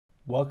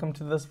Welcome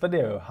to this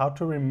video, how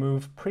to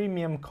remove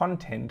premium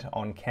content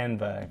on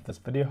Canva. If this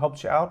video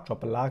helps you out,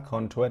 drop a like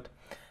onto it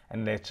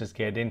and let's just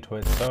get into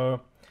it.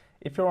 So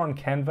if you're on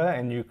Canva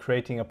and you're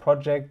creating a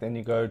project, then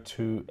you go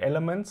to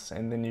elements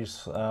and then you,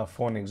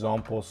 for an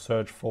example,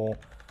 search for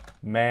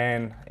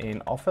man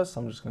in office.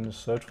 I'm just going to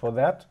search for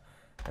that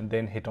and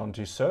then hit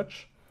onto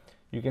search.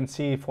 You can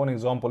see, for an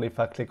example, if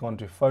I click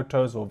onto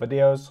photos or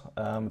videos,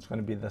 it's going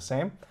to be the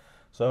same.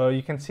 So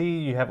you can see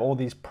you have all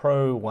these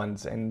pro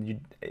ones, and you,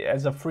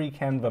 as a free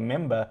Canva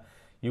member,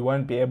 you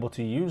won't be able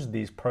to use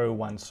these pro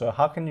ones. So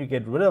how can you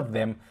get rid of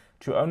them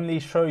to only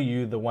show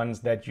you the ones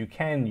that you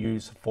can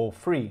use for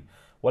free?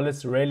 Well,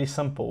 it's really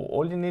simple.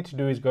 All you need to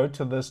do is go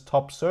to this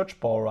top search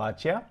bar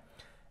right here,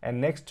 and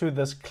next to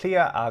this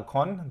clear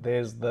icon,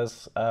 there's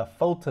this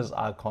filters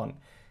icon.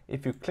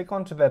 If you click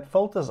onto that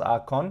filters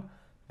icon,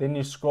 then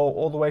you scroll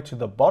all the way to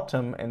the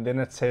bottom and then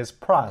it says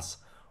price.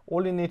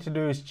 All you need to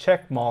do is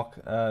check mark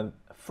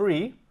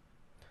free,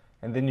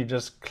 and then you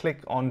just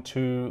click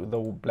onto the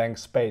blank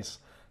space.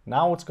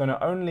 Now it's going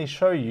to only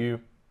show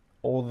you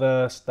all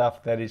the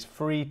stuff that is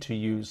free to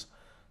use.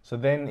 So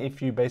then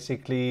if you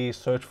basically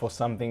search for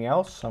something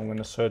else, so I'm going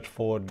to search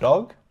for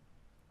dog,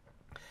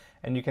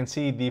 and you can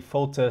see the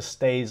filter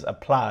stays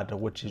applied,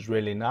 which is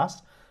really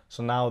nice.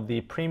 So now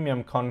the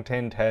premium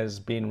content has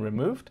been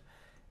removed,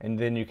 and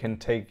then you can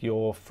take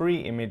your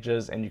free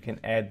images and you can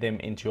add them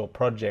into your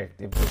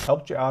project. If this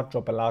helped you out,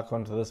 drop a like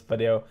onto this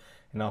video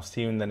and I'll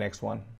see you in the next one.